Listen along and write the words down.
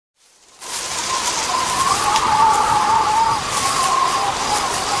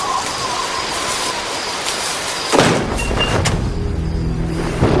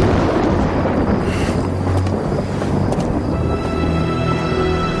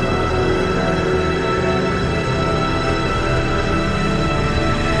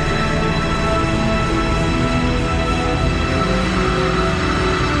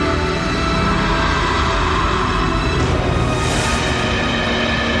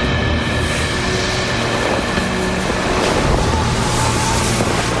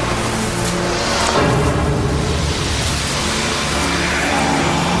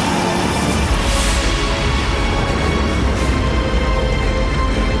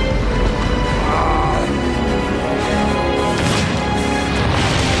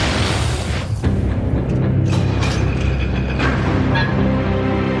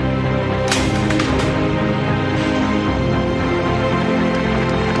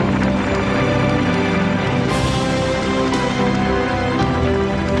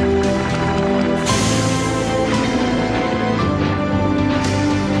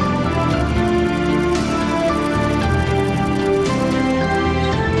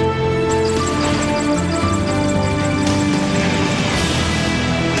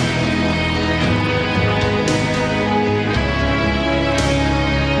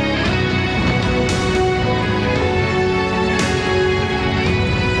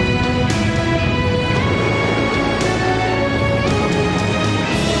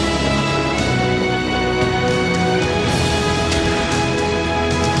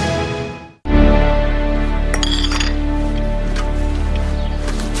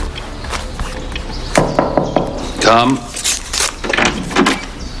Come.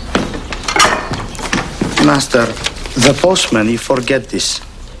 Master, the postman, he forget this,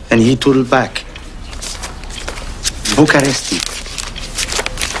 and he took back. Bucharest.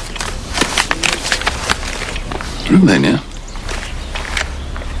 Romania?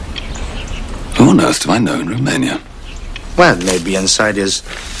 Who on earth do I know in Romania? Well, maybe inside is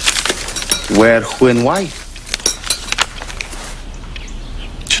where, who, and why.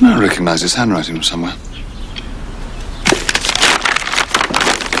 Do you know, I recognize his handwriting from somewhere.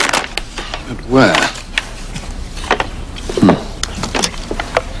 But where?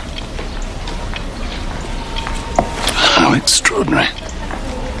 How extraordinary.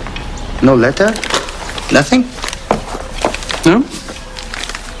 No letter? Nothing? No?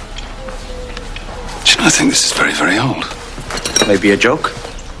 Do you know, I think this is very, very old. Maybe a joke?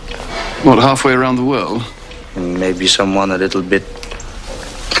 What, halfway around the world? Maybe someone a little bit...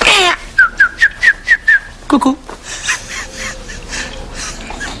 Cuckoo.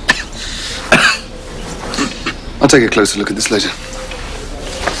 I'll take a closer look at this later.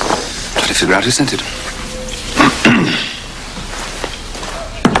 Try to figure out who sent it.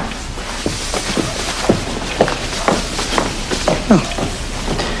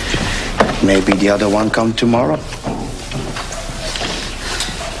 Maybe the other one come tomorrow.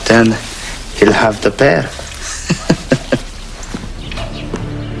 Then he'll have the pair.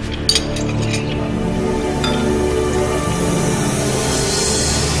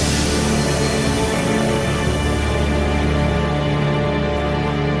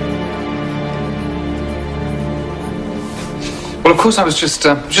 Well, of course, I was just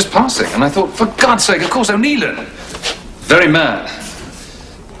passing, and I thought, for God's sake, of course, O'Neilan. Very mad.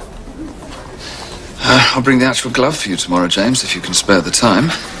 I'll bring the actual glove for you tomorrow, James, if you can spare the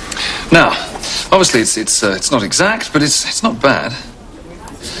time. Now, obviously, it's not exact, but it's not bad.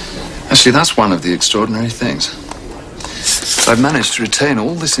 Actually, that's one of the extraordinary things. I've managed to retain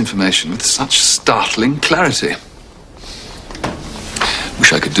all this information with such startling clarity.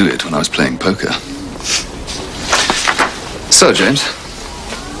 Wish I could do it when I was playing poker. So, James,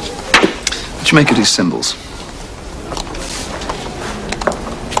 what do you make of these symbols?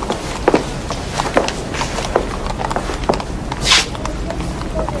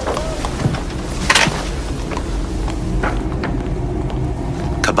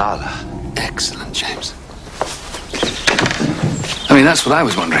 Excellent, James. I mean, that's what I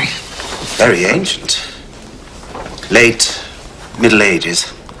was wondering. Very ancient. Late Middle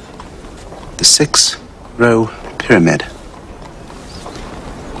Ages. The 6-row pyramid.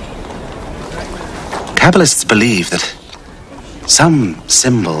 Kabbalists believe that some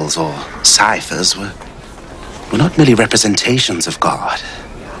symbols or ciphers were not merely representations of God,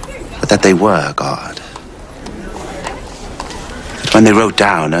 but that they were God. When they wrote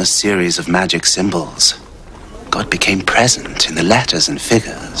down a series of magic symbols, God became present in the letters and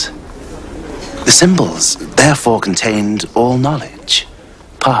figures. The symbols therefore contained all knowledge,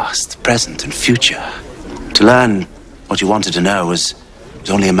 past, present, and future. To learn what you wanted to know was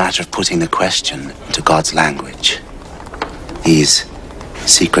only a matter of putting the question into God's language. These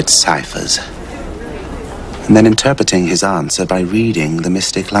secret ciphers. And then interpreting his answer by reading the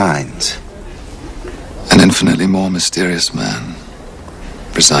mystic lines. An infinitely more mysterious man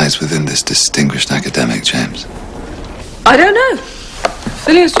resides within this distinguished academic, James. I don't know.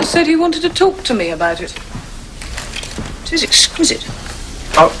 Phileas just said he wanted to talk to me about it. It is exquisite.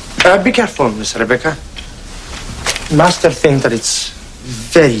 Oh, be careful, Miss Rebecca. Master thinks that it's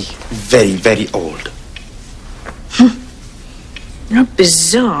very, very, very old. How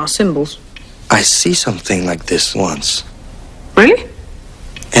bizarre symbols. I see something like this once. Really?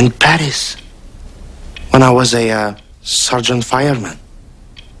 In Paris. When I was a sergeant fireman.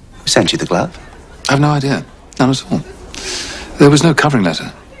 Who sent you the glove? I've no idea. None at all. There was no covering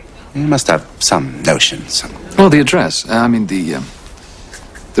letter. You must have some notion, Well, the address. I mean, the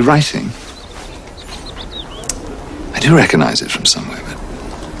writing. I do recognize it from somewhere, but...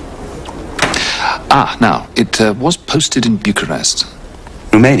 now, it was posted in Bucharest.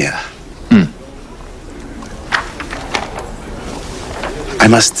 Romania? I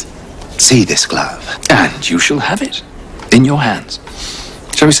must see this glove. And you shall have it. In your hands.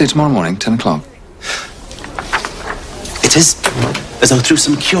 Shall we say tomorrow morning, 10 o'clock? It is as though through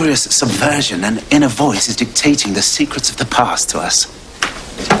some curious subversion, an inner voice is dictating the secrets of the past to us.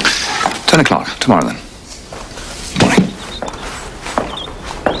 10 o'clock, tomorrow then. Morning.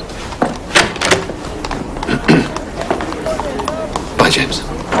 Bye, James.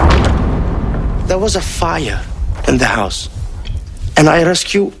 There was a fire in the house, and I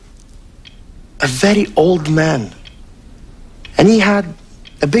rescued a very old man. And he had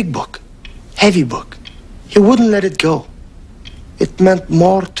a big book, heavy book. He wouldn't let it go. It meant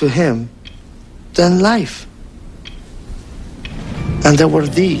more to him than life. And there were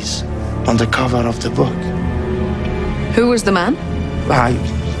these on the cover of the book. Who was the man? I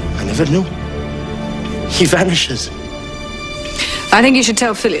never knew. He vanishes. I think you should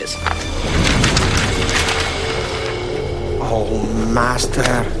tell Phileas. Oh,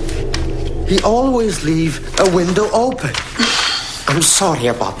 Master. He always leave a window open. I'm sorry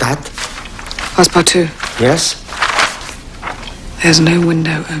about that. Passepartout, Yes? there's no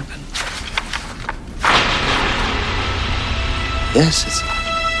window open. Yes, it's...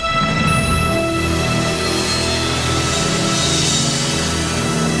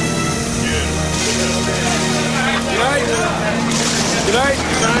 Good night.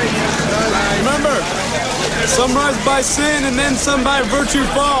 Remember, some rise by sin and then some by virtue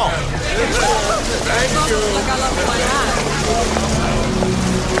fall. Thank you.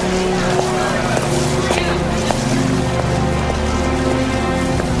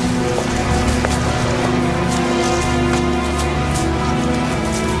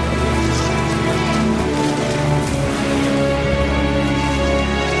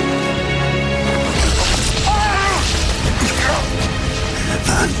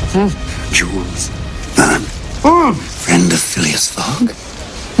 Jules. Verne. Friend of Phileas Fogg.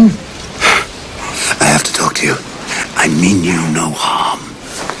 I have to talk to you. I mean you no harm.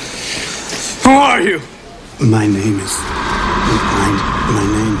 Who are you? My name is... My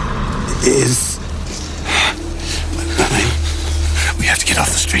name is... We have to get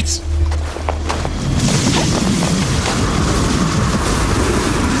off the streets.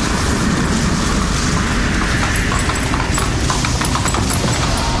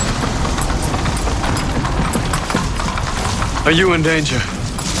 Are you in danger?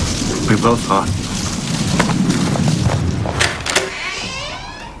 We both are.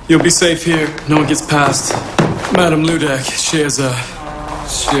 You'll be safe here. No one gets past. Madame Ludek, she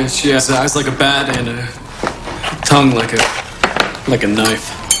has eyes like a bat and a tongue like a knife.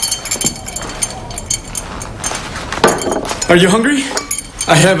 Are you hungry?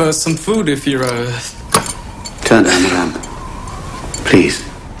 I have some food if you're Turn down the lamp. Please.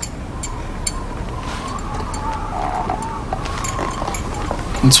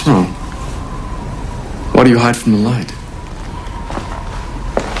 What's wrong? Why do you hide from the light?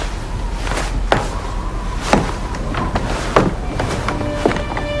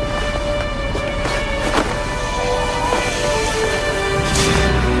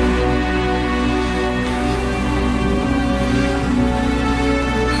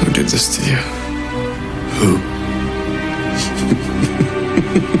 Who did this to you? Who?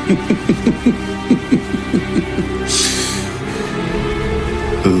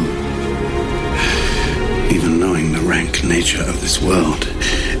 Who? Even knowing the rank nature of this world,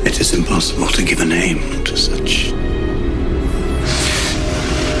 it is impossible to give a name to such.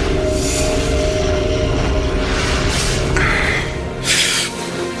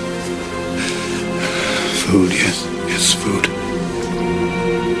 Food, yes, food.